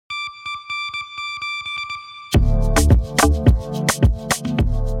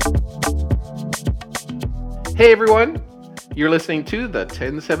Hey everyone, you're listening to the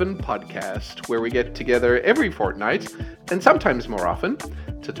 10-7 podcast, where we get together every fortnight, and sometimes more often,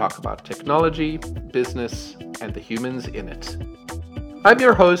 to talk about technology, business, and the humans in it. I'm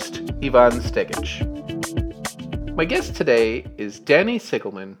your host, Ivan Stegic. My guest today is Danny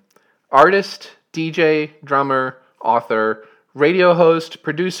Sigelman, artist, DJ, drummer, author, radio host,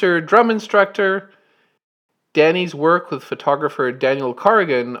 producer, drum instructor. Danny's work with photographer Daniel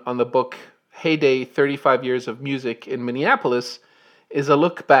Corrigan on the book Heyday 35 Years of Music in Minneapolis is a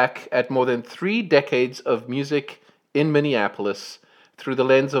look back at more than 3 decades of music in Minneapolis through the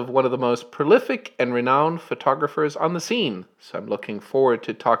lens of one of the most prolific and renowned photographers on the scene. So I'm looking forward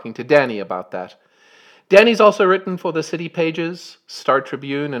to talking to Danny about that. Danny's also written for the City Pages, Star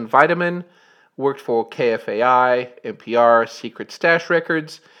Tribune, and Vitamin, worked for KFAI, NPR, Secret Stash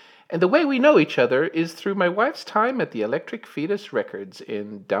Records, and the way we know each other is through my wife's time at the Electric Fetus Records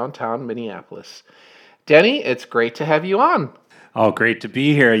in downtown Minneapolis. Danny, it's great to have you on. Oh, great to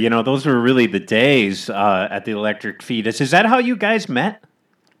be here. You know, those were really the days at the Electric Fetus. Is that how you guys met?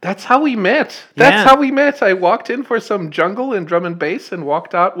 That's how we met. I walked in for some jungle and drum and bass and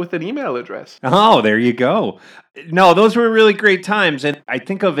walked out with an email address. Oh, there you go. No, those were really great times. And I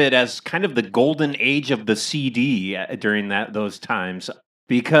think of it as kind of the golden age of the CD during those times,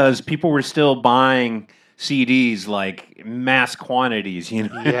 because people were still buying CDs like mass quantities, you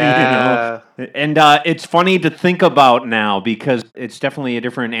know. Yeah. And it's funny to think about now, because it's definitely a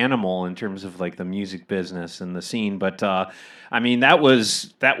different animal in terms of like the music business and the scene. But I mean, that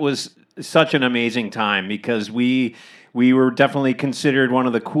was such an amazing time, because we were definitely considered one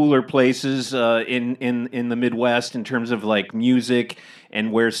of the cooler places in the Midwest in terms of like music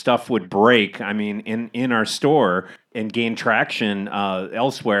and where stuff would break. I mean, in our store and gain traction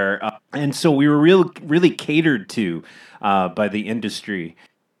elsewhere. And so we were really catered to by the industry.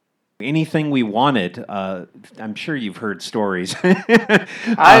 Anything we wanted, I'm sure you've heard stories.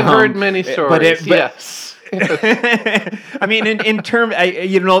 I've heard many stories, yes. I mean, in terms,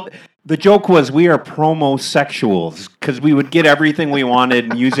 the joke was we are promosexuals, because we would get everything we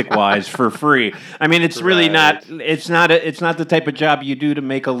wanted music-wise for free. I mean, it's really not. It's not the type of job you do to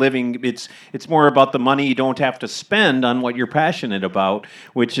make a living. It's more about the money you don't have to spend on what you're passionate about,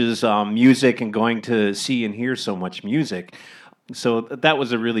 which is music and going to see and hear so much music. So that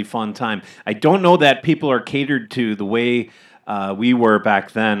was a really fun time. I don't know that people are catered to the way we were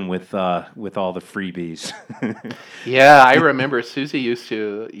back then with all the freebies. Yeah, I remember Susie used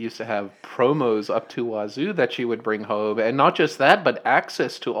to have promos up to wazoo that she would bring home, and not just that, but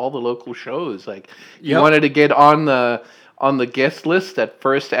access to all the local shows. Like, you wanted to get on the guest list at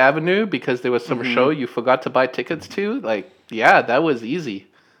First Avenue because there was some show you forgot to buy tickets to. Like, yeah, that was easy.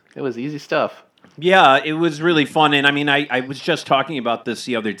 It was easy stuff. Yeah, it was really fun. And I mean, I was just talking about this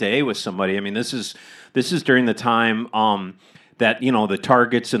the other day with somebody. I mean, this is during the time that, you know, the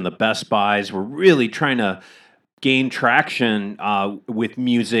Targets and the Best Buys were really trying to gain traction with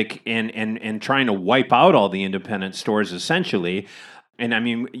music and trying to wipe out all the independent stores, essentially. And I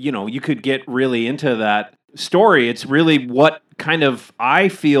mean, you know, you could get really into that story. It's really what kind of, I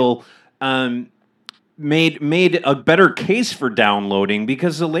feel, made a better case for downloading,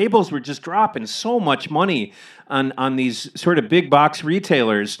 because the labels were just dropping so much money on these sort of big box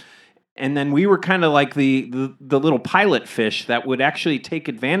retailers. And then we were kind of like the little pilot fish that would actually take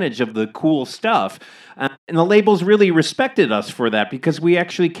advantage of the cool stuff. And the labels really respected us for that, because we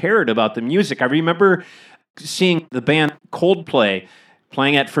actually cared about the music. I remember seeing the band Coldplay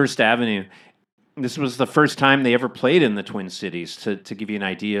playing at First Avenue. This was the first time they ever played in the Twin Cities, to give you an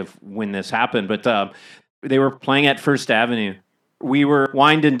idea of when this happened. But they were playing at First Avenue. We were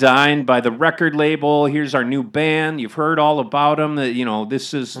wined and dined by the record label. Here's our new band. You've heard all about them. You know,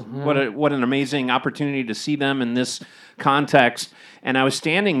 this is what an amazing opportunity to see them in this context. And I was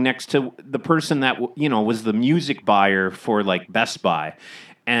standing next to the person that, you know, was the music buyer for like Best Buy.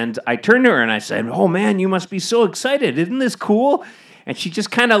 And I turned to her and I said, "Oh man, you must be so excited. Isn't this cool?" And she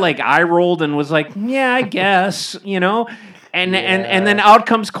just kind of like eye rolled and was like, "Yeah, I guess," you know. And then out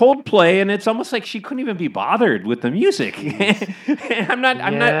comes Coldplay, and it's almost like she couldn't even be bothered with the music. I'm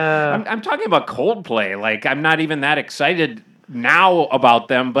talking about Coldplay. Like, I'm not even that excited now about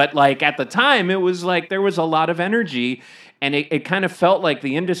them, but like at the time, it was like there was a lot of energy, and it kind of felt like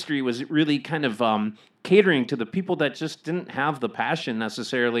the industry was really kind of catering to the people that just didn't have the passion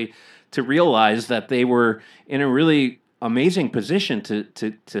necessarily to realize that they were in a really amazing position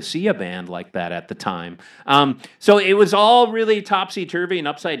to see a band like that at the time. So it was all really topsy-turvy and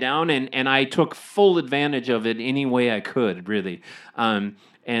upside down, and I took full advantage of it any way I could, really. That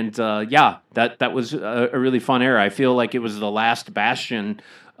was a really fun era. I feel like it was the last bastion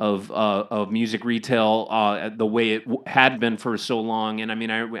of music retail the way it had been for so long. And I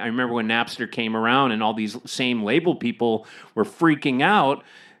mean, I remember when Napster came around and all these same label people were freaking out.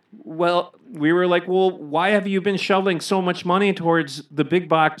 Well, we were like, well, why have you been shoveling so much money towards the big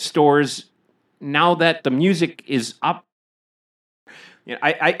box stores now that the music is up? You know,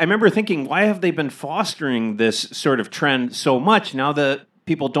 I remember thinking, why have they been fostering this sort of trend so much now that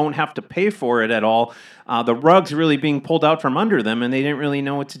people don't have to pay for it at all? The rug's really being pulled out from under them, and they didn't really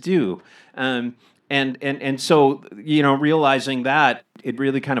know what to do. And so, you know, realizing that, it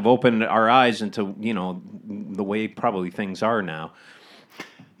really kind of opened our eyes into, you know, the way probably things are now.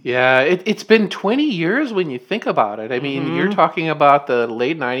 Yeah, it's been 20 years when you think about it. I mean, you're talking about the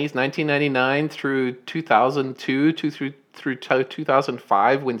late 90s, 1999 through 2002, through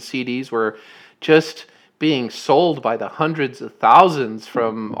 2005, when CDs were just being sold by the hundreds of thousands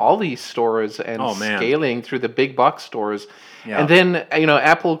from all these stores and scaling through the big box stores. Yeah. And then, you know,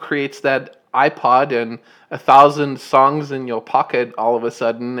 Apple creates that iPod and 1,000 songs in your pocket all of a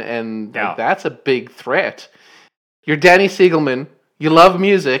sudden, and that's a big threat. You're Danny Sigelman. You love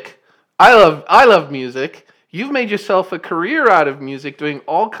music. I love music. You've made yourself a career out of music, doing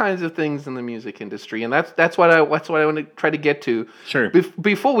all kinds of things in the music industry, and that's what I want to try to get to. Sure.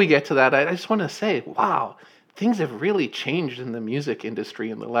 Before we get to that, I just want to say, wow, things have really changed in the music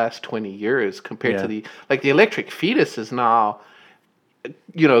industry in the last 20 years compared to the Electric Fetus is now,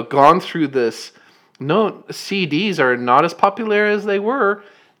 you know, gone through this. No, CDs are not as popular as they were.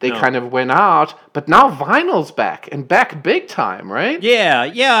 They kind of went out, but now vinyl's back, and back big time, right?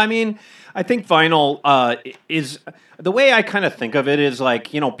 Yeah. I mean, I think vinyl is, the way I kind of think of it is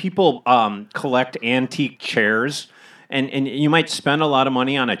like, you know, people collect antique chairs, and you might spend a lot of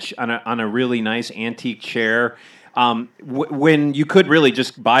money on a really nice antique chair when you could really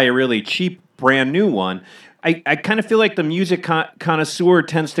just buy a really cheap brand new one. I kind of feel like the music connoisseur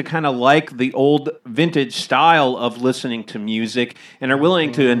tends to kind of like the old vintage style of listening to music and are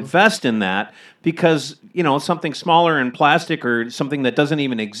willing to invest in that because, you know, something smaller in plastic or something that doesn't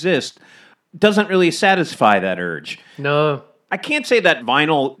even exist doesn't really satisfy that urge. No. I can't say that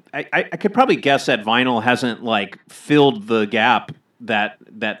vinyl, I could probably guess that vinyl hasn't like filled the gap that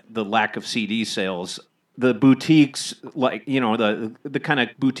the lack of CD sales. The boutiques, like, you know, the kind of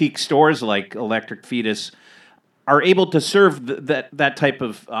boutique stores like Electric Fetus are able to serve that type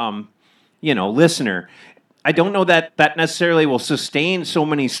of, you know, listener. I don't know that necessarily will sustain so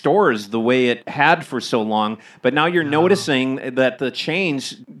many stores the way it had for so long, but now you're noticing that the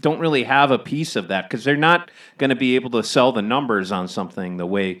chains don't really have a piece of that because they're not going to be able to sell the numbers on something the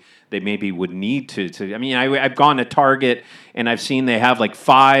way they maybe would need to. I mean, I've gone to Target and I've seen they have like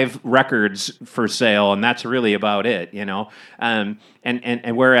 5 records for sale, and that's really about it, you know. And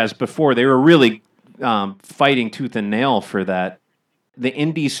whereas before they were really fighting tooth and nail for that. The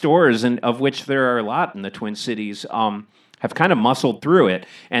indie stores, and of which there are a lot in the Twin Cities, have kind of muscled through it.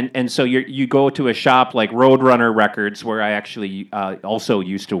 And so you go to a shop like Roadrunner Records, where I actually also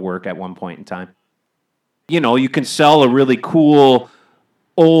used to work at one point in time. You know, you can sell a really cool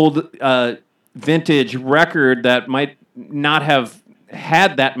old vintage record that might not have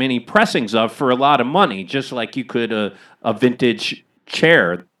had that many pressings of for a lot of money, just like you could a vintage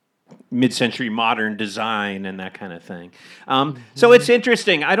chair, mid-century modern design and that kind of thing. So it's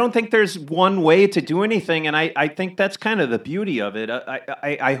interesting. I don't think there's one way to do anything, and I think that's kind of the beauty of it.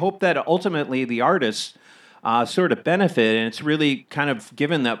 I hope that ultimately the artists sort of benefit, and it's really kind of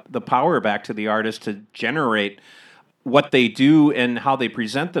given the power back to the artist to generate what they do and how they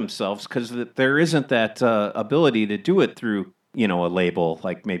present themselves, because there isn't that ability to do it through, you know, a label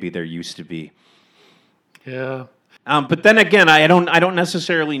like maybe there used to be. Yeah. But then again, I don't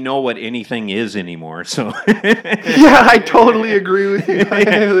necessarily know what anything is anymore. So yeah, I totally agree with you.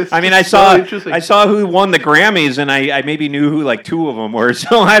 I mean, I saw who won the Grammys, and I maybe knew who like 2 of them were.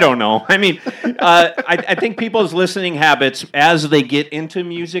 So I don't know. I mean, I think people's listening habits as they get into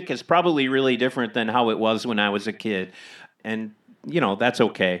music is probably really different than how it was when I was a kid, and you know that's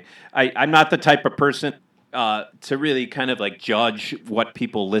okay. I'm not the type of person to really kind of like judge what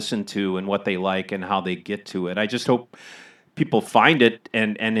people listen to and what they like and how they get to it. I just hope people find it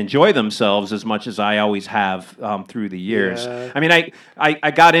and enjoy themselves as much as I always have through the years. Yeah. I mean,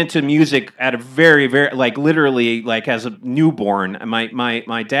 I got into music at a very, very, like literally like as a newborn.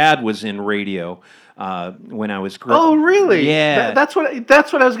 My dad was in radio when I was growing. Oh, really? Yeah. That's what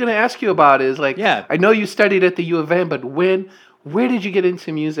I was going to ask you about is like, yeah. I know you studied at the U of M, but where did you get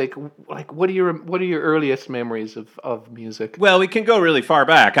into music? Like, what are your earliest memories of music? Well, we can go really far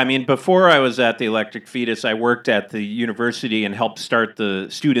back. I mean, before I was at the Electric Fetus, I worked at the university and helped start the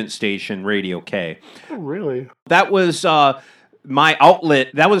student station Radio K. Oh, really? That was my outlet.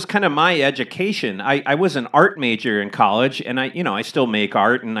 That was kind of my education. I was an art major in college, and I still make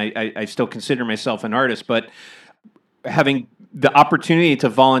art, and I still consider myself an artist. But having the opportunity to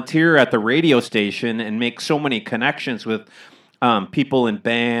volunteer at the radio station and make so many connections with people in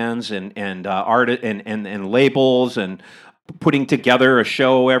bands and art and labels and putting together a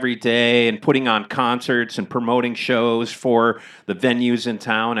show every day and putting on concerts and promoting shows for the venues in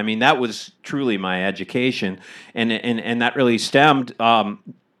town. I mean, that was truly my education, and that really stemmed out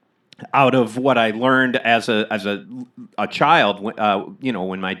of what I learned as a child.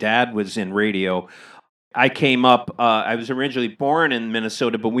 When my dad was in radio. I came up. I was originally born in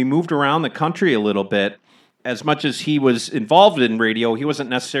Minnesota, but we moved around the country a little bit. As much as he was involved in radio, he wasn't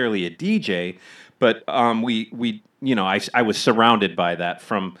necessarily a DJ, but I was surrounded by that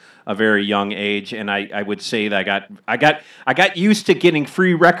from a very young age, and I would say that I got used to getting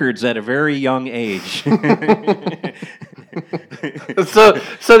free records at a very young age. So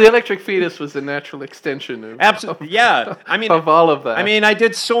the Electric Fetus was a natural extension of absolutely, yeah. I mean, of all of that. I mean, I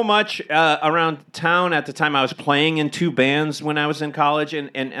did so much around town at the time. I was playing in 2 bands when I was in college, and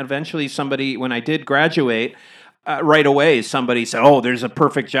eventually somebody, when I did graduate, right away somebody said, "Oh, there's a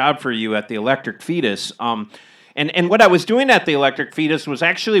perfect job for you at the Electric Fetus." And what I was doing at the Electric Fetus was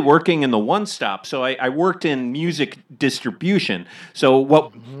actually working in the One Stop. So I worked in music distribution. So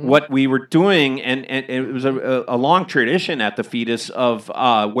what we were doing, and it was a long tradition at the Fetus of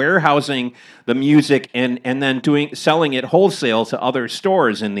warehousing the music and then selling it wholesale to other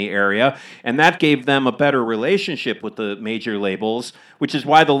stores in the area. And that gave them a better relationship with the major labels, which is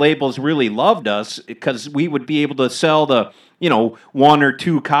why the labels really loved us, because we would be able to sell the 1 or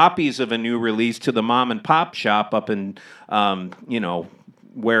 2 copies of a new release to the mom and pop shop up in,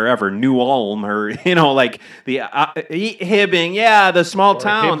 wherever, New Ulm or, like the Hibbing, the small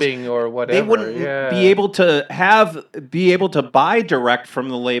towns. Hibbing or whatever. They wouldn't be able to buy direct from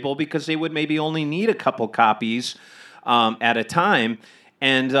the label because they would maybe only need a couple copies at a time.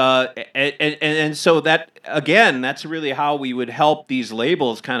 And so that, again, that's really how we would help these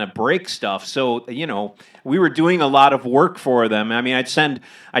labels kind of break stuff. So, we were doing a lot of work for them. I mean, I'd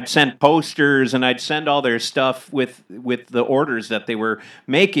send posters and I'd send all their stuff with the orders that they were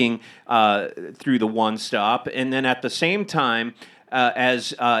making through the One Stop. And then at the same time,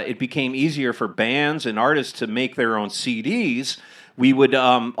 as it became easier for bands and artists to make their own CDs, we would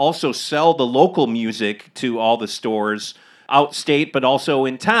also sell the local music to all the stores outstate, but also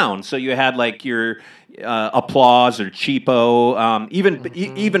in town. So you had like your Applause or Cheapo.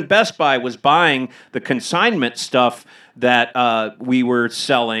 Even Best Buy was buying the consignment stuff that we were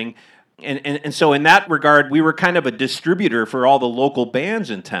selling. And so in that regard, we were kind of a distributor for all the local bands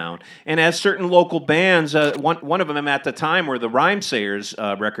in town. And as certain local bands, one of them at the time were the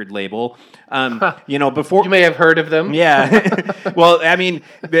Rhymesayers record label. Before you may have heard of them. Yeah. Well, I mean,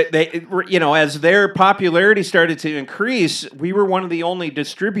 they as their popularity started to increase, we were one of the only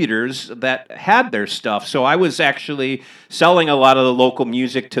distributors that had their stuff. So I was actually selling a lot of the local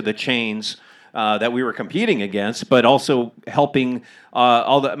music to the chains that we were competing against, but also helping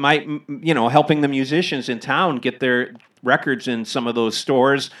helping the musicians in town get their records in some of those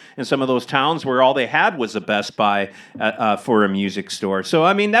stores and some of those towns where all they had was a Best Buy for a music store. So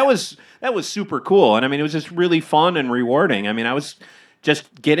I mean, that was super cool, and I mean, it was just really fun and rewarding. I mean, I was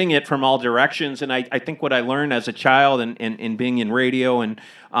just getting it from all directions, and I think what I learned as a child and being in radio and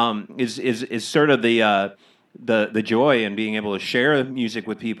is sort of the joy in being able to share music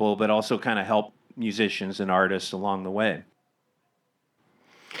with people, but also kind of help musicians and artists along the way.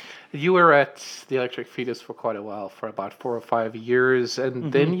 You were at the Electric Fetus for quite a while, for about 4 or 5 years,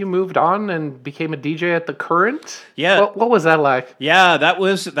 and then you moved on and became a DJ at the Current. Yeah, what was that like? Yeah, that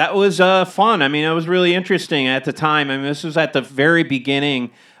was fun. I mean, it was really interesting at the time. I mean, this was at the very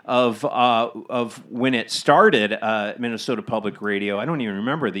beginning of when it started, Minnesota Public Radio. I don't even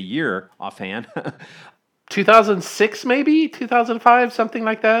remember the year offhand. 2006, maybe 2005, something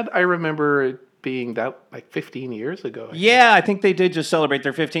like that. I remember it being that like 15 years ago. I think they did just celebrate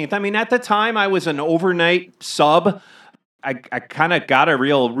their 15th. I mean, at the time, I was an overnight sub. I kind of got a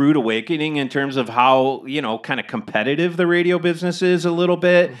real rude awakening in terms of how, kind of competitive the radio business is a little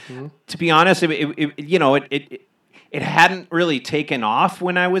bit. Mm-hmm. To be honest, it hadn't really taken off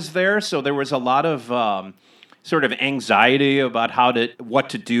when I was there, so there was a lot of sort of anxiety about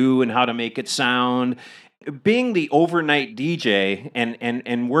what to do and how to make it sound. Being the overnight DJ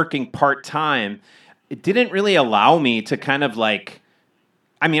and working part-time, it didn't really allow me to kind of like,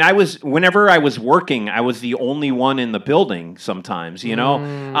 I mean, whenever I was working, I was the only one in the building sometimes,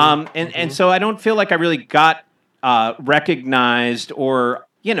 And so I don't feel like I really got recognized or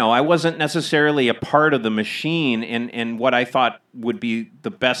I wasn't necessarily a part of the machine in what I thought would be the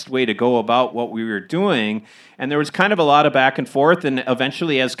best way to go about what we were doing. And there was kind of a lot of back and forth. And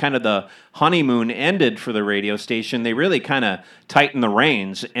eventually, as kind of the honeymoon ended for the radio station, they really kind of tightened the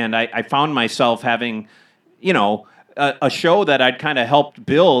reins. And I found myself having, a show that I'd kind of helped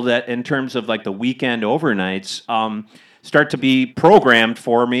build in terms of like the weekend overnights. Start to be programmed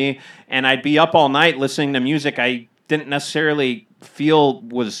for me, and I'd be up all night listening to music I didn't necessarily feel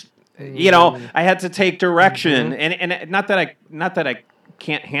was, I had to take direction, and not that I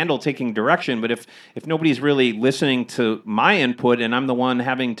can't handle taking direction, but if nobody's really listening to my input and I'm the one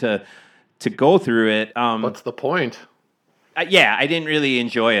having to go through it, what's the point? Yeah, I didn't really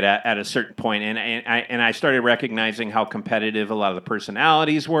enjoy it at a certain point, and I started recognizing how competitive a lot of the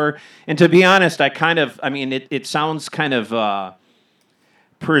personalities were. And to be honest, it sounds kind of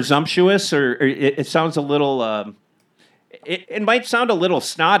presumptuous, or it sounds a little. It might sound a little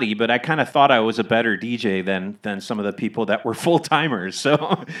snotty, but I kind of thought I was a better DJ than some of the people that were full timers.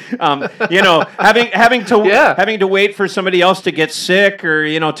 So, having to wait for somebody else to get sick,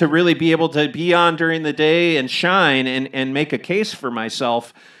 or to really be able to be on during the day and shine and make a case for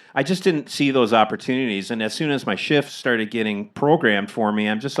myself, I just didn't see those opportunities. And as soon as my shift started getting programmed for me,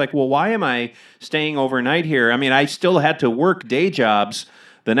 I'm just like, well, why am I staying overnight here? I mean, I still had to work day jobs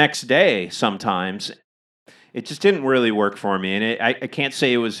the next day sometimes. It just didn't really work for me, and I can't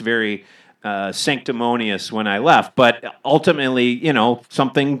say it was very sanctimonious when I left. But ultimately,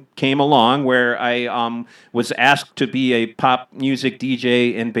 something came along where I was asked to be a pop music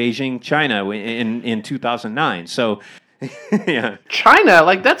DJ in Beijing, China, in 2009. So, yeah, China,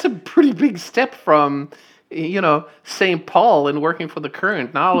 like that's a pretty big step from St. Paul and working for the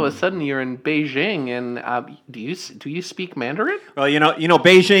Current. Now all of a sudden you're in Beijing, and do you speak Mandarin? Well,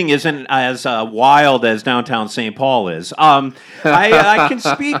 Beijing isn't as wild as downtown St. Paul is. I can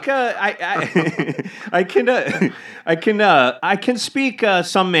speak. I can speak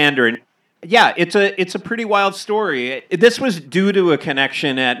some Mandarin. Yeah, it's a pretty wild story. This was due to a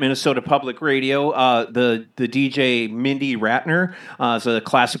connection at Minnesota Public Radio. The DJ Mindy Ratner is a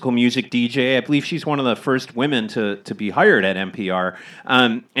classical music DJ. I believe she's one of the first women to be hired at NPR.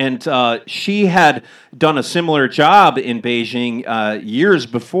 And she had done a similar job in Beijing years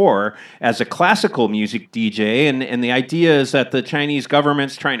before as a classical music DJ. And the idea is that the Chinese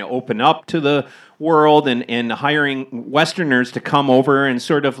government's trying to open up to the world and hiring Westerners to come over and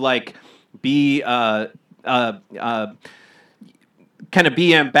sort of like be kind of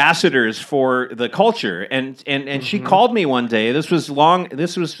be ambassadors for the culture, and she called me one day. This was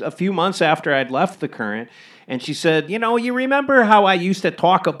a few months after I'd left the Current, and she said, you remember how I used to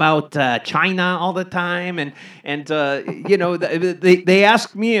talk about China all the time, and they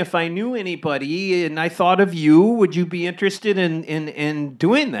asked me if I knew anybody, and I thought of you. Would you be interested in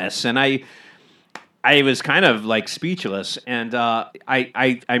doing this? And I was kind of like speechless, and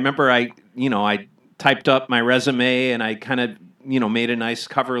I remember I typed up my resume and I kind of made a nice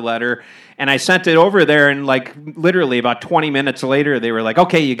cover letter, and I sent it over there, and like literally about 20 minutes later they were like,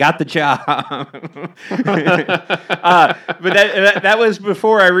 okay, you got the job. But that was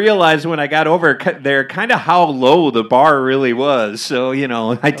before I realized when I got over there kind of how low the bar really was. So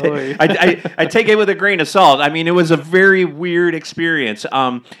I take it with a grain of salt. I mean, it was a very weird experience.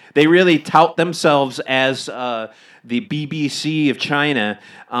 They really tout themselves as the BBC of China,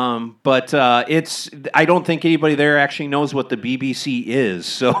 but I don't think anybody there actually knows what the BBC is.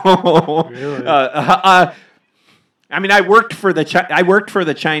 So, really? I mean, I worked for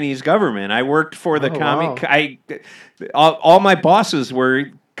the Chinese government. I worked for the all my bosses were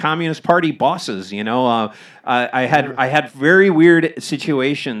Communist Party bosses. I had very weird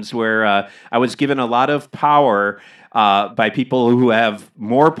situations where I was given a lot of power by people who have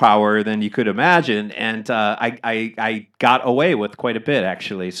more power than you could imagine, and I got away with quite a bit,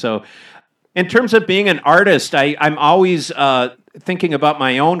 actually. So in terms of being an artist, I'm always thinking about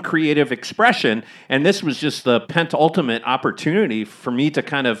my own creative expression, and this was just the penultimate opportunity for me to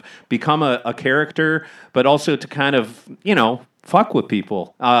kind of become a character, but also to kind of, fuck with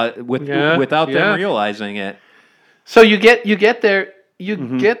people without them realizing it. So you get there.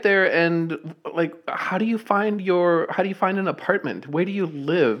 Get there, and like, how do you find an apartment? Where do you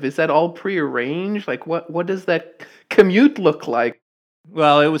live? Is that all prearranged? Like, what does that commute look like?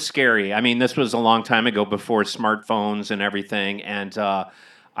 Well, it was scary. I mean, this was a long time ago, before smartphones and everything, and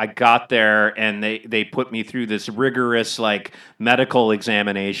I got there, and they put me through this rigorous like medical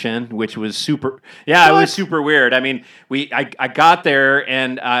examination, which was super. Yeah, What? It was super weird. I mean, I got there,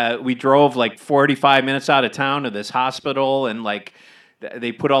 and we drove like 45 minutes out of town to this hospital, and like,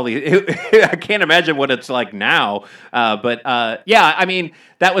 they put all the. I can't imagine what it's like now. But yeah, I mean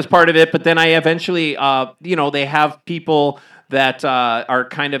that was part of it. But then I eventually, they have people that are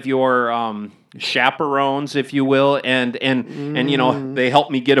kind of your chaperones, if you will, and they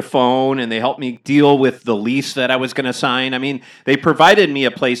helped me get a phone and they helped me deal with the lease that I was going to sign. I mean, they provided me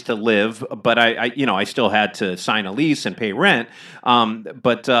a place to live, but I still had to sign a lease and pay rent.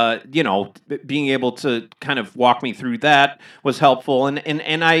 But being able to kind of walk me through that was helpful,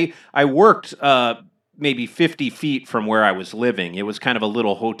 and I worked. Maybe 50 feet from where I was living. It was kind of a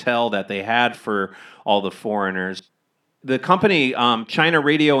little hotel that they had for all the foreigners. The company China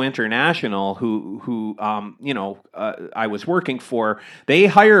Radio International, who I was working for, they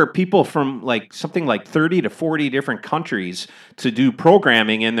hire people from like something like 30 to 40 different countries to do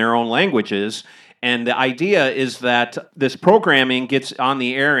programming in their own languages. And the idea is that this programming gets on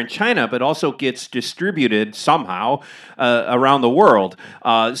the air in China, but also gets distributed somehow around the world.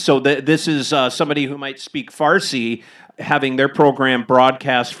 So this is somebody who might speak Farsi having their program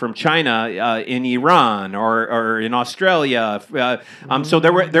broadcast from China in Iran or in Australia. So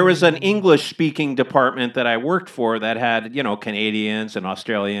there was an English-speaking department that I worked for that had Canadians and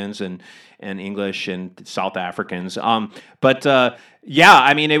Australians and English and South Africans. Yeah,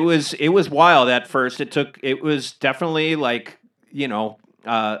 I mean it was wild at first. It was definitely like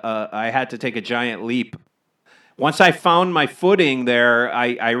I had to take a giant leap. Once I found my footing there,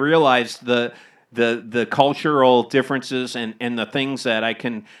 I realized the cultural differences and the things that I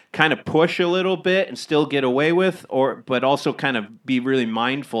can kind of push a little bit and still get away with, but also kind of be really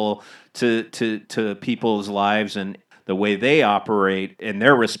mindful to people's lives and the way they operate and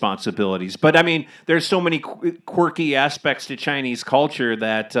their responsibilities. But I mean, there's so many quirky aspects to Chinese culture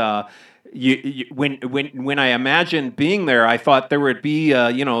that when I imagined being there, I thought there would be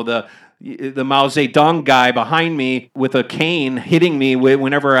the Mao Zedong guy behind me with a cane hitting me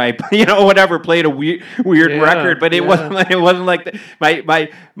whenever I played a weird record, but it wasn't like that.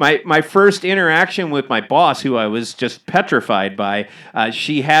 My first interaction with my boss, who I was just petrified by,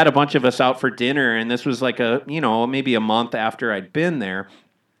 she had a bunch of us out for dinner, and this was like maybe a month after I'd been there.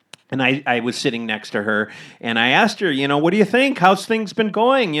 And I was sitting next to her, and I asked her, what do you think? How's things been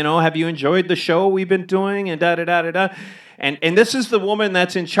going? Have you enjoyed the show we've been doing? And da-da-da-da-da. And this is the woman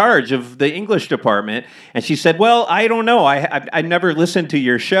that's in charge of the English department. And she said, well, I don't know. I never listened to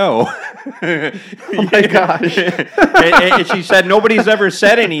your show. Oh, my gosh. and she said, nobody's ever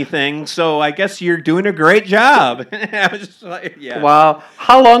said anything, so I guess you're doing a great job. I was just like, yeah. Wow.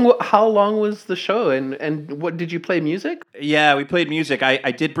 How long was the show? And what did you play music? Yeah, we played music.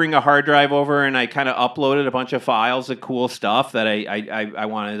 I did bring a hard drive over, and I kind of uploaded a bunch of files of cool stuff that I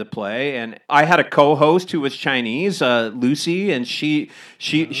wanted to play. And I had a co-host who was Chinese, Lucy, and she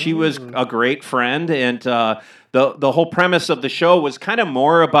was a great friend. And the whole premise of the show was kind of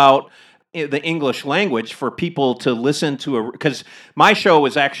more about the English language for people to listen to, because my show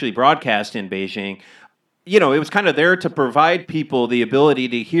was actually broadcast in Beijing. It was kind of there to provide people the ability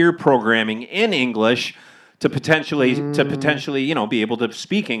to hear programming in English to potentially be able to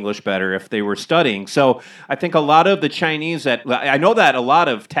speak English better if they were studying. So I think a lot of the Chinese I know that a lot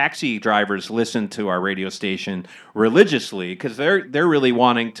of taxi drivers listen to our radio station religiously because they're really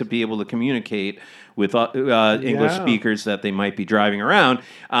wanting to be able to communicate with English speakers that they might be driving around.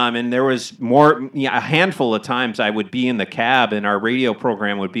 And there was a handful of times I would be in the cab and our radio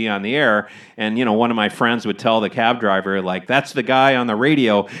program would be on the air. And, one of my friends would tell the cab driver, like, that's the guy on the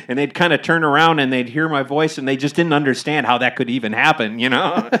radio. And they'd kind of turn around and they'd hear my voice and they just didn't understand how that could even happen,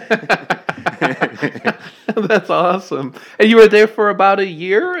 That's awesome. And you were there for about a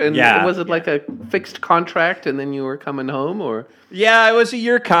year? And was it like a fixed contract and then you were coming home, or? Yeah, it was a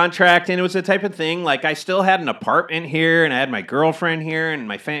year contract, and it was the type of thing, like, I still had an apartment here, and I had my girlfriend here, and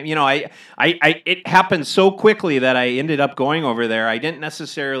my family, it happened so quickly that I ended up going over there. I didn't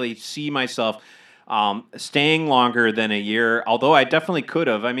necessarily see myself staying longer than a year, although I definitely could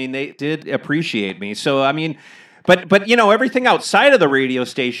have. I mean, they did appreciate me. So, I mean, but everything outside of the radio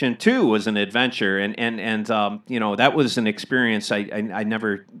station, too, was an adventure, and that was an experience I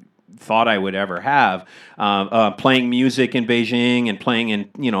never thought I would ever have, playing music in Beijing and playing in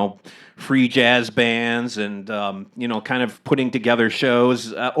free jazz bands and kind of putting together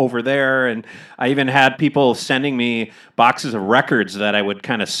shows over there. And I even had people sending me boxes of records that I would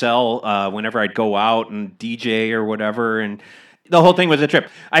kind of sell whenever I'd go out and DJ or whatever. And the whole thing was a trip.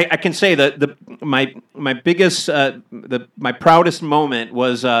 I can say that my biggest, my proudest moment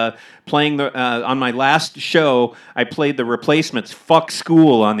was playing on my last show. I played the Replacements' "Fuck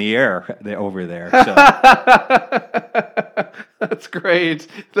School" on the air over there. So. That's great.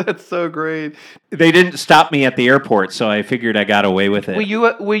 That's so great. They didn't stop me at the airport, so I figured I got away with it.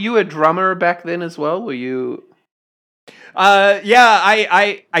 Were you a drummer back then as well? Were you? Yeah,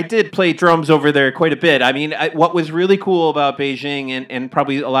 I did play drums over there quite a bit. I mean, what was really cool about Beijing and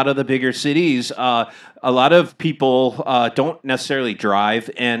probably a lot of the bigger cities, a lot of people don't necessarily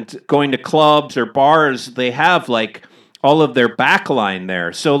drive, and going to clubs or bars, they have like all of their backline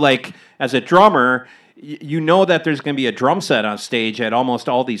there. So like as a drummer, you know that there's going to be a drum set on stage at almost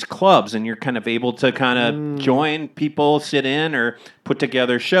all these clubs, and you're kind of able to kind of join people, sit in, or put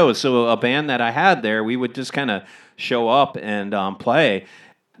together shows. So a band that I had there, we would just kind of show up and play.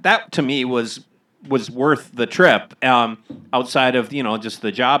 That to me was worth the trip. Outside of just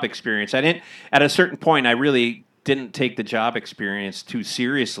the job experience, I didn't. At a certain point, I really didn't take the job experience too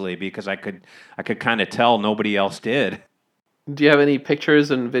seriously because I could kind of tell nobody else did. Do you have any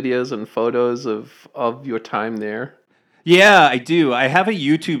pictures and videos and photos of your time there? Yeah, I do. I have a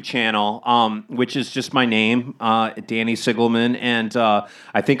YouTube channel, which is just my name, Danny Sigelman, and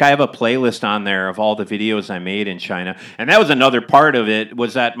I think I have a playlist on there of all the videos I made in China. And that was another part of it,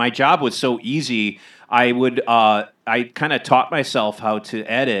 was that my job was so easy. I kind of taught myself how to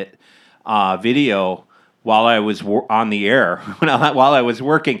edit video while I was on the air, while I was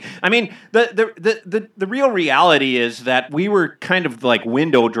working. I mean, the real reality is that we were kind of like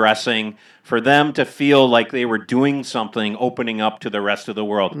window dressing for them to feel like they were doing something, opening up to the rest of the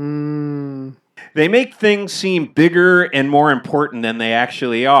world. They make things seem bigger and more important than they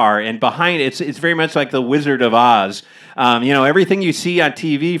actually are. And behind it's very much like the Wizard of Oz. Everything you see on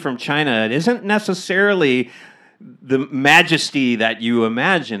TV from China, it isn't necessarily the majesty that you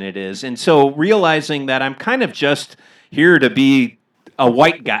imagine it is. And so realizing that I'm kind of just here to be a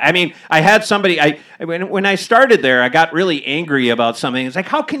white guy. I mean, I had somebody, when I started there, I got really angry about something. It's like,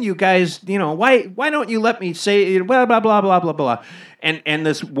 how can you guys, why don't you let me say blah, blah, blah, blah, blah, blah. And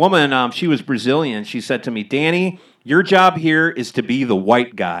this woman, she was Brazilian. She said to me, Danny, your job here is to be the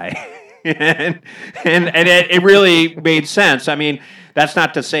white guy. and it really made sense. I mean, that's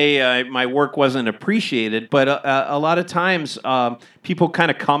not to say my work wasn't appreciated, but a lot of times people kind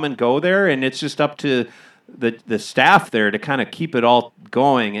of come and go there, and it's just up to the staff there to kind of keep it all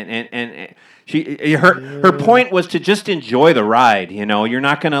going. And her point was to just enjoy the ride. You're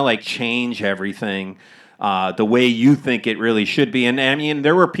not going to like change everything the way you think it really should be. And I mean,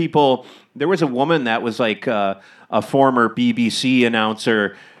 there were people. There was a woman that was like a former BBC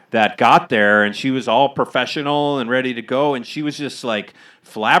announcer that got there, and she was all professional and ready to go, and she was just like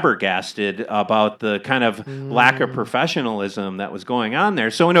flabbergasted about the kind of lack of professionalism that was going on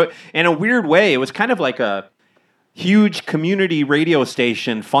there. So in a weird way, it was kind of like a huge community radio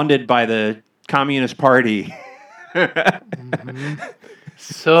station funded by the Communist Party.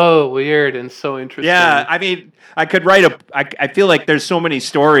 So weird and so interesting. Yeah, I mean, I could write I feel like there's so many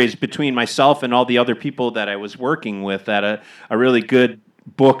stories between myself and all the other people that I was working with that a really good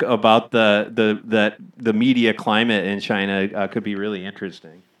book about the media climate in China could be really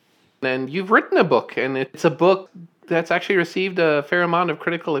interesting. And you've written a book, and it's a book that's actually received a fair amount of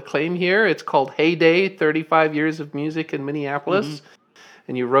critical acclaim here. It's called Heyday, 35 Years of Music in Minneapolis.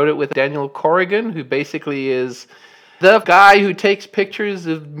 And you wrote it with Daniel Corrigan, who basically is the guy who takes pictures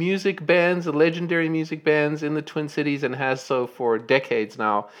of music bands, the legendary music bands in the Twin Cities, and has so for decades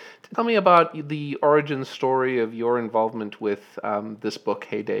now. Tell me about the origin story of your involvement with this book,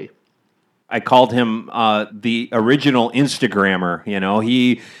 Heyday. I called him the original Instagrammer.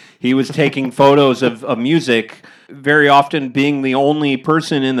 He was taking photos of music, very often being the only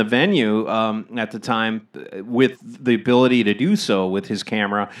person in the venue at the time with the ability to do so with his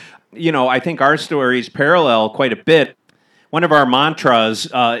camera. I think our stories parallel quite a bit. One of our mantras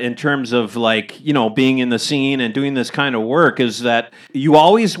in terms of being in the scene and doing this kind of work is that you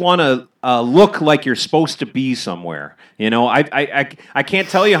always want to look like you're supposed to be somewhere. I can't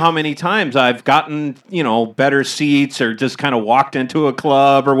tell you how many times I've gotten, better seats or just kind of walked into a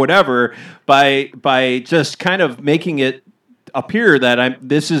club or whatever by just kind of making it appear that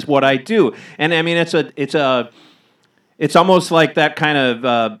this is what I do. And I mean, it's almost like that kind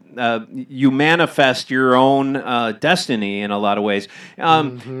of you manifest your own destiny in a lot of ways.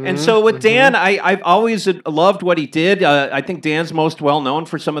 And so with Dan, I've always loved what he did. I think Dan's most well known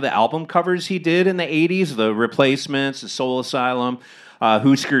for some of the album covers he did in the 80s, The Replacements, The Soul Asylum,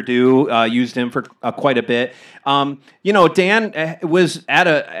 Husker Du used him for quite a bit. Dan was at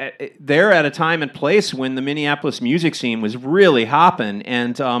a time and place when the Minneapolis music scene was really hopping,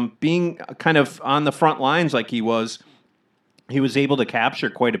 and being kind of on the front lines like he was, he was able to capture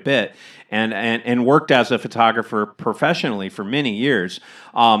quite a bit, and worked as a photographer professionally for many years.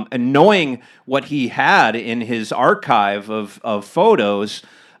 And knowing what he had in his archive of photos,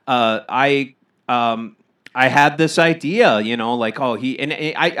 I had this idea, like, oh,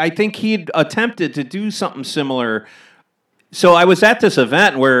 I think he'd attempted to do something similar. So I was at this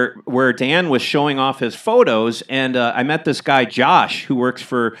event where Dan was showing off his photos, and I met this guy, Josh, who works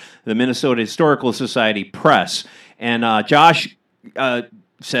for the Minnesota Historical Society Press. And Josh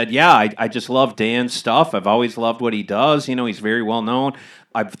said, yeah, I just love Dan's stuff. I've always loved what he does. He's very well known.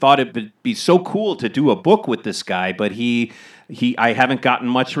 I've thought it would be so cool to do a book with this guy, but I haven't gotten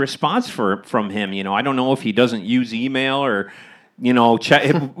much response from him. I don't know if he doesn't use email or, check.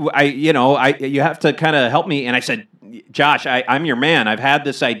 You have to kind of help me. And I said, Josh, I'm your man. I've had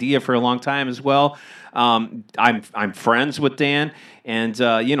this idea for a long time as well. I'm friends with Dan, and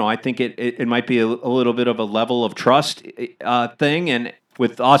I think it might be a little bit of a level of trust thing, and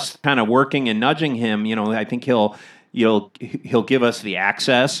with us kind of working and nudging him, I think he'll give us the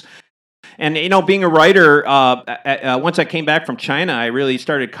access. And being a writer, once I came back from China, I really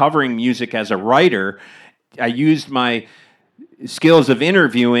started covering music as a writer. I used my skills of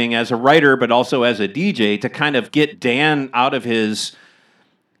interviewing as a writer, but also as a DJ to kind of get Dan out of really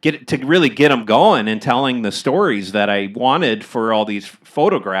get him going and telling the stories that I wanted for all these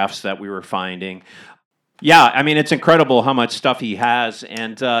photographs that we were finding. Yeah, I mean, it's incredible how much stuff he has,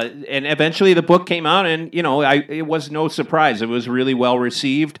 and eventually the book came out, and it was no surprise. It was really well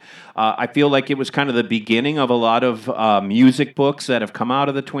received. I feel like it was kind of the beginning of a lot of music books that have come out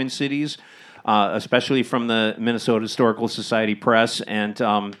of the Twin Cities, especially from the Minnesota Historical Society Press, and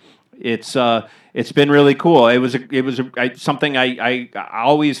it's been really cool. It was something I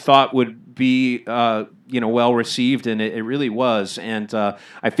always thought would be well received, and it really was. And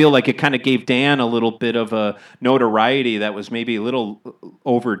I feel like it kind of gave Dan a little bit of a notoriety that was maybe a little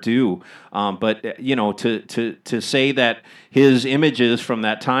overdue. But to say that his images from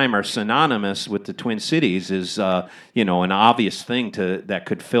that time are synonymous with the Twin Cities is an obvious thing that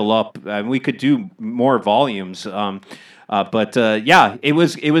could fill up. We could do more volumes. But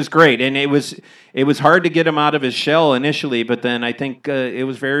it was great, and it was hard to get him out of his shell initially, but then I think it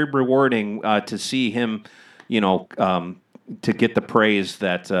was very rewarding to see him, to get the praise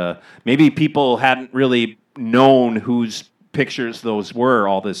that maybe people hadn't really known whose pictures those were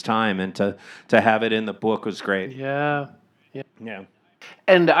all this time, and to have it in the book was great. Yeah. Yeah.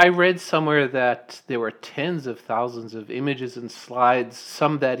 And I read somewhere that there were tens of thousands of images and slides,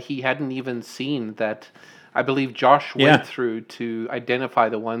 some that he hadn't even seen, that I believe Josh went through to identify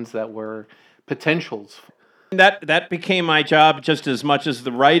the ones that were potentials. That became my job just as much as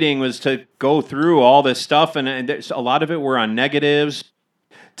the writing, was to go through all this stuff, and a lot of it were on negatives.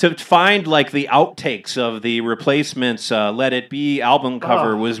 To find like the outtakes of the Replacements' "Let It Be" album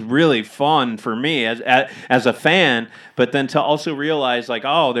cover was really fun for me as a fan. But then to also realize like,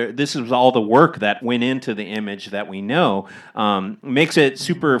 this is all the work that went into the image that we know, makes it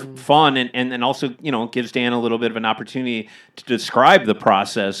super fun, and also gives Dan a little bit of an opportunity to describe the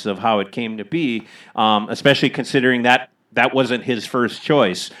process of how it came to be, especially considering that wasn't his first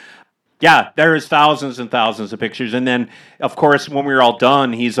choice. Yeah, there's thousands and thousands of pictures. And then, of course, when we were all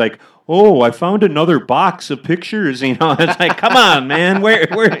done, he's like, oh, I found another box of pictures. It's like, come on, man. Where?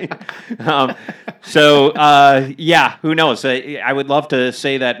 Who knows? I would love to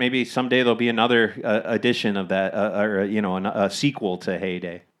say that maybe someday there'll be another edition of that, or a sequel to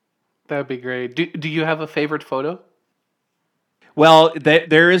Heyday. That would be great. Do you have a favorite photo? Well,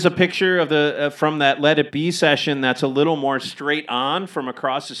 there is a picture of the from that Let It Be session that's a little more straight on from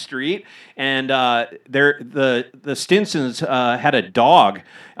across the street, and the Stinsons had a dog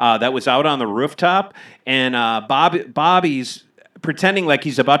that was out on the rooftop, and Bobby's pretending like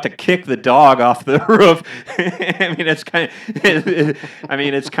he's about to kick the dog off the roof. It's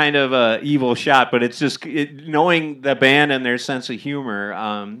kind of a evil shot, but it's just knowing the band and their sense of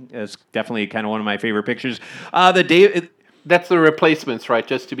humor. Is definitely kind of one of my favorite pictures. That's the Replacements, right?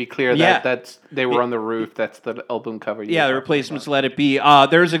 Just to be clear, that's they were on the roof. That's the album cover. Yeah, the Replacements, Let It Be.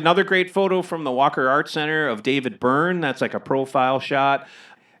 There's another great photo from the Walker Art Center of David Byrne. That's like a profile shot.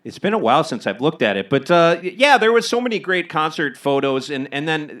 It's been a while since I've looked at it, but there was so many great concert photos, and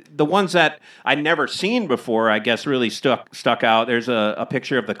then the ones that I'd never seen before, I guess, really stuck out. There's a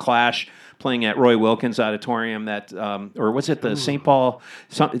picture of the Clash playing at Roy Wilkins Auditorium, or was it the St. Paul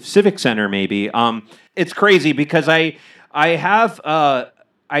Civic Center? Maybe. It's crazy because I have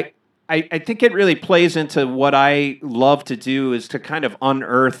I think it really plays into what I love to do is to kind of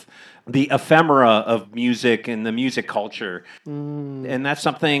unearth the ephemera of music and the music culture. And that's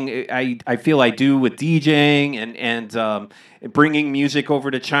something I feel I do with DJing and bringing music over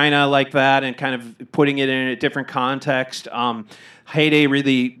to China like that and kind of putting it in a different context. Heyday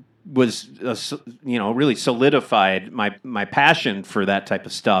really was really solidified my passion for that type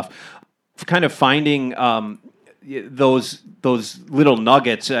of stuff. Kind of finding those little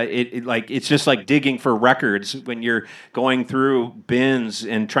nuggets. It's just like digging for records when you're going through bins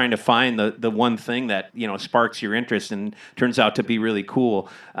and trying to find the one thing that sparks your interest and turns out to be really cool.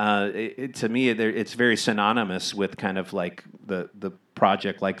 To me, it's very synonymous with kind of like the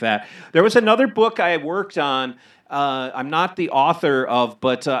project like that. There was another book I worked on. I'm not the author of,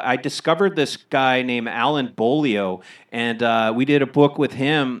 but I discovered this guy named Alan Bolio, and we did a book with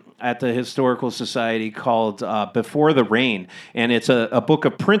him at the Historical Society called Before the Rain, and it's a book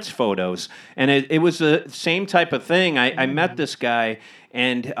of Prince photos, and it was the same type of thing. I met this guy,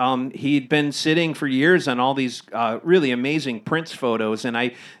 and he'd been sitting for years on all these really amazing Prince photos, and I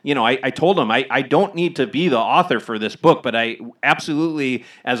told him I don't need to be the author for this book, but I absolutely,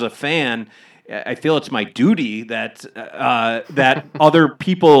 as a fan, I feel it's my duty that that other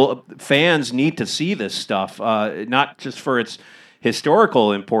people, fans, need to see this stuff, not just for its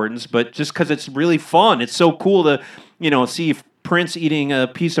historical importance, but just because it's really fun. It's so cool to, see Prince eating a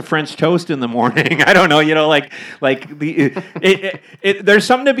piece of French toast in the morning. I don't know, there's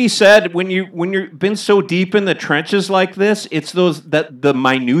something to be said when you've been so deep in the trenches like this. It's the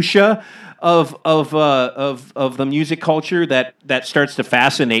minutia of the music culture that starts to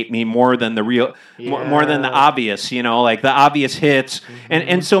fascinate me more than the real, more than the obvious, like the obvious hits.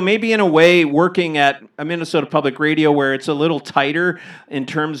 And so maybe in a way working at a Minnesota Public Radio where it's a little tighter in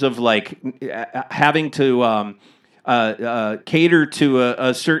terms of like having to cater to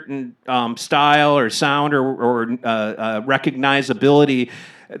a certain style or sound or recognizability,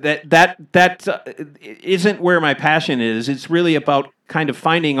 that isn't where my passion is. It's really about kind of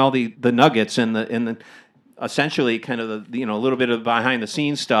finding all the nuggets and the essentially kind of the a little bit of behind the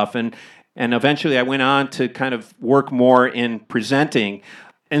scenes stuff, and eventually I went on to kind of work more in presenting,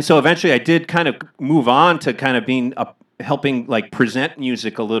 and so eventually I did kind of move on to kind of being helping like present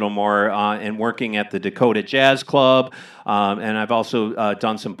music a little more and working at the Dakota Jazz Club, and I've also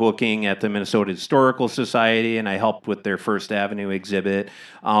done some booking at the Minnesota Historical Society, and I helped with their First Avenue exhibit,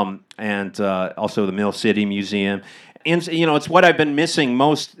 and also the Mill City Museum. And it's what I've been missing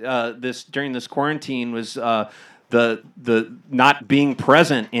most during this quarantine was the not being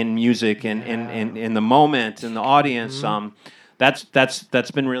present in music and in the moment and the audience.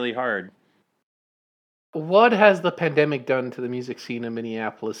 That's been really hard. What has the pandemic done to the music scene in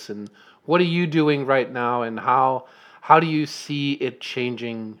Minneapolis, and what are you doing right now, and how do you see it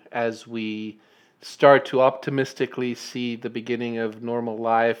changing as we start to optimistically see the beginning of normal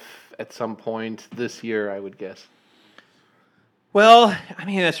life at some point this year, I would guess? Well, I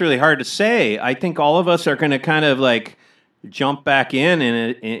mean, that's really hard to say. I think all of us are going to kind of like jump back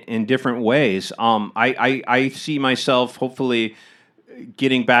in different ways. I see myself hopefully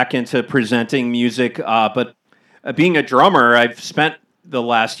getting back into presenting music, but being a drummer, I've spent the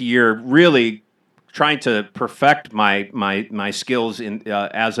last year really trying to perfect my skills in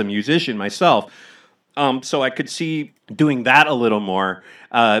as a musician myself. So I could see doing that a little more.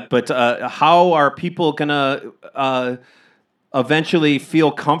 But how are people gonna eventually feel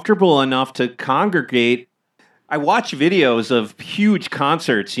comfortable enough to congregate? I watch videos of huge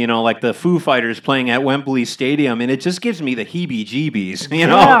concerts, like the Foo Fighters playing at Wembley Stadium, and it just gives me the heebie-jeebies,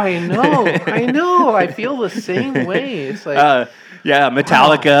 Yeah, I know. I feel the same way. It's like...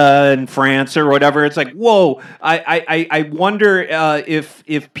 Metallica in France or whatever. It's like, whoa! I wonder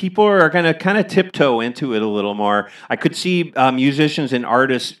if people are going to kind of tiptoe into it a little more. I could see musicians and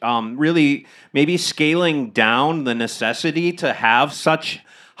artists really maybe scaling down the necessity to have such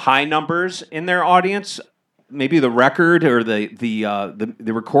high numbers in their audience. Maybe the record or the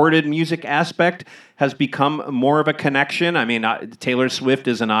recorded music aspect has become more of a connection. I mean, Taylor Swift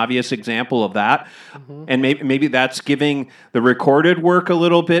is an obvious example of that, and maybe that's giving the recorded work a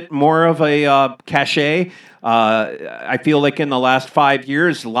little bit more of a cachet. I feel like in the last 5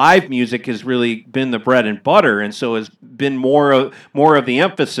 years, live music has really been the bread and butter, and so has been more of the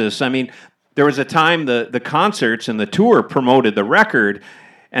emphasis. I mean, there was a time the concerts and the tour promoted the record.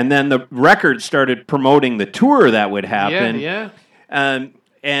 And then the record started promoting the tour that would happen. Yeah.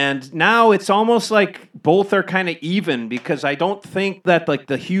 And now it's almost like both are kind of even, because I don't think that like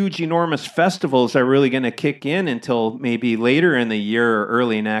the huge, enormous festivals are really going to kick in until maybe later in the year or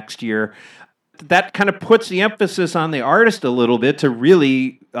early next year. That kind of puts the emphasis on the artist a little bit to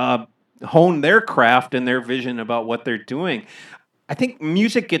really hone their craft and their vision about what they're doing. I think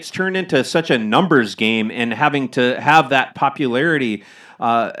music gets turned into such a numbers game, and having to have that popularity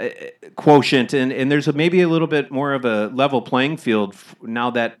quotient, and there's maybe a little bit more of a level playing field now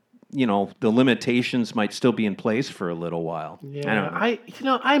that the limitations might still be in place for a little while. I don't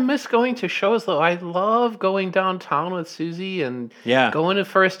know. I miss going to shows though. I love going downtown with Susie and going to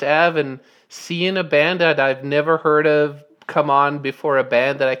First Ave and seeing a band that I've never heard of come on before, a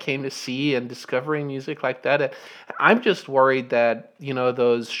band that I came to see, and discovering music like that. I'm just worried that,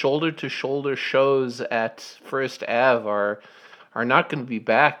 those shoulder to shoulder shows at First Ave are not going to be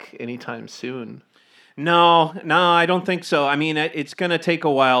back anytime soon. No, I don't think so. I mean, it's going to take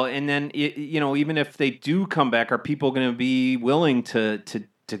a while, and then even if they do come back, are people going to be willing to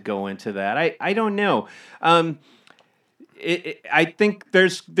go into that? I don't know. I think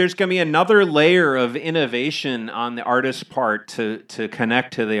there's going to be another layer of innovation on the artist's part to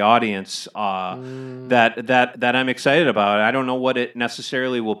connect to the audience that I'm excited about. I don't know what it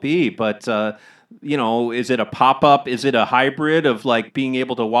necessarily will be, but is it a pop-up? Is it a hybrid of like being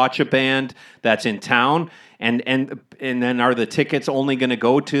able to watch a band that's in town, and then are the tickets only going to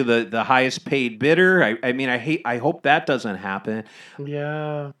go to the highest paid bidder? I hope that doesn't happen.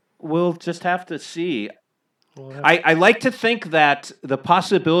 Yeah, we'll just have to see. I like to think that the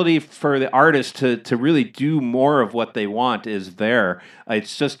possibility for the artist to really do more of what they want is there.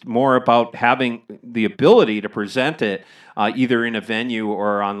 It's just more about having the ability to present it either in a venue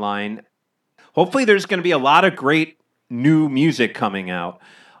or online. Hopefully there's going to be a lot of great new music coming out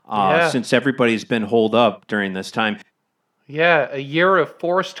since everybody's been holed up during this time. Yeah, a year of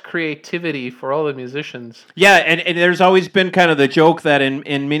forced creativity for all the musicians. Yeah, and there's always been kind of the joke that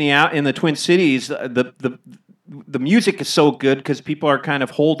in Minneapolis, in the Twin Cities, the music is so good because people are kind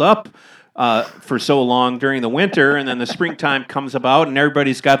of holed up for so long during the winter, and then the springtime comes about and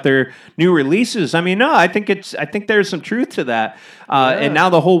everybody's got their new releases. I think there's some truth to that, and now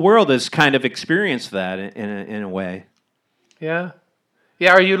the whole world has kind of experienced that in a way. Yeah.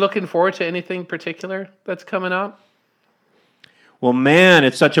 Are you looking forward to anything particular that's coming up? Well, man,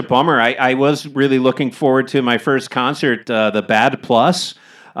 it's such a bummer. I was really looking forward to my first concert, the Bad Plus.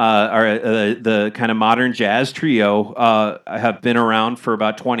 The kind of modern jazz trio have been around for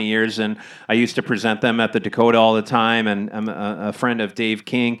about 20 years, and I used to present them at the Dakota all the time, and I'm a friend of Dave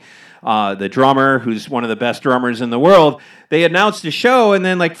King, the drummer, who's one of the best drummers in the world. They announced a show, and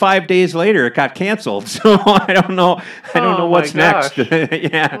then like 5 days later, it got canceled. So I don't know what's next.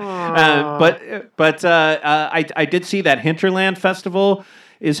 But I did see that Hinterland Festival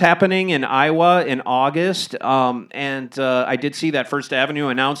is happening in Iowa in August, and I did see that First Avenue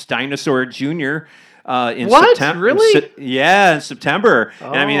announced Dinosaur Jr. In September. Really? Yeah, in September.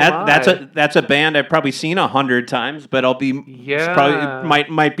 And I mean that's a band I've probably seen 100 times, but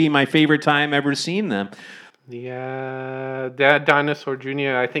might be my favorite time ever seen them. Yeah, that Dinosaur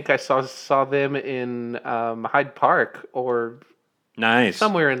Jr. I think I saw them in Hyde Park or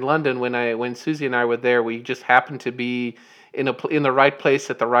somewhere in London when Susie and I were there. We just happened to be in the right place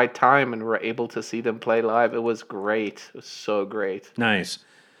at the right time, and were able to see them play live. It was great. It was so great. Nice.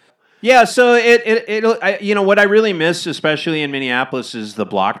 Yeah, so what I really miss, especially in Minneapolis, is the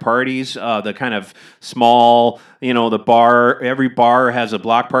block parties, the kind of small, the bar. Every bar has a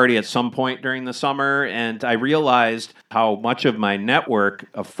block party at some point during the summer, and I realized how much of my network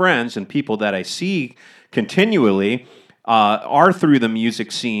of friends and people that I see continually are through the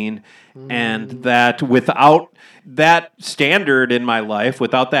music scene, and that without that standard in my life,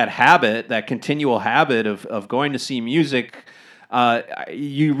 without that habit, that continual habit of going to see music,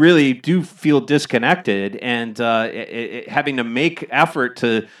 you really do feel disconnected, and having to make effort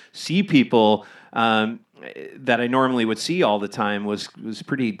to see people that I normally would see all the time was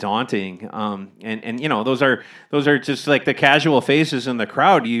pretty daunting. And those are just like the casual faces in the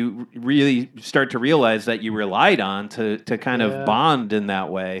crowd. You really start to realize that you relied on to kind of bond in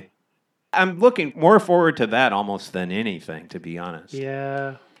that way. I'm looking more forward to that almost than anything, to be honest.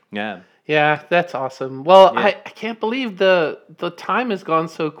 Yeah. Yeah. Yeah, that's awesome. Well, I can't believe the time has gone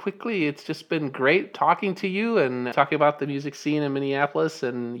so quickly. It's just been great talking to you and talking about the music scene in Minneapolis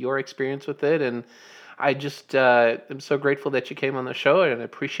and your experience with it. And I just am so grateful that you came on the show, and I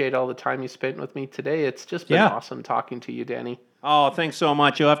appreciate all the time you spent with me today. It's just been awesome talking to you, Danny. Oh, thanks so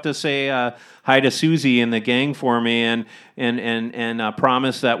much. You'll have to say hi to Susie and the gang for me, and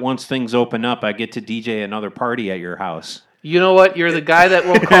promise that once things open up, I get to DJ another party at your house. You know what? You're the guy that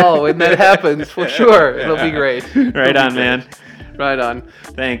will call when that happens, for sure. It'll be great. Right on, man. Right on.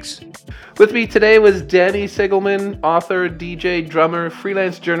 Thanks. With me today was Danny Sigelman, author, DJ, drummer,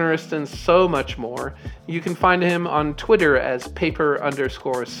 freelance journalist, and so much more. You can find him on Twitter as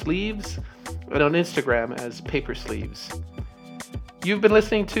paper_sleeves and on Instagram as papersleeves. You've been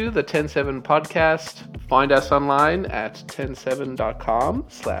listening to the 107 podcast. Find us online at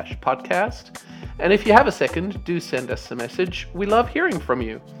 107.com/podcast. And if you have a second, do send us a message. We love hearing from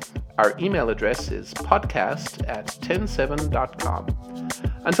you. Our email address is podcast@107.com.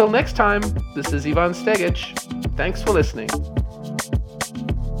 Until next time, this is Ivan Stegic. Thanks for listening.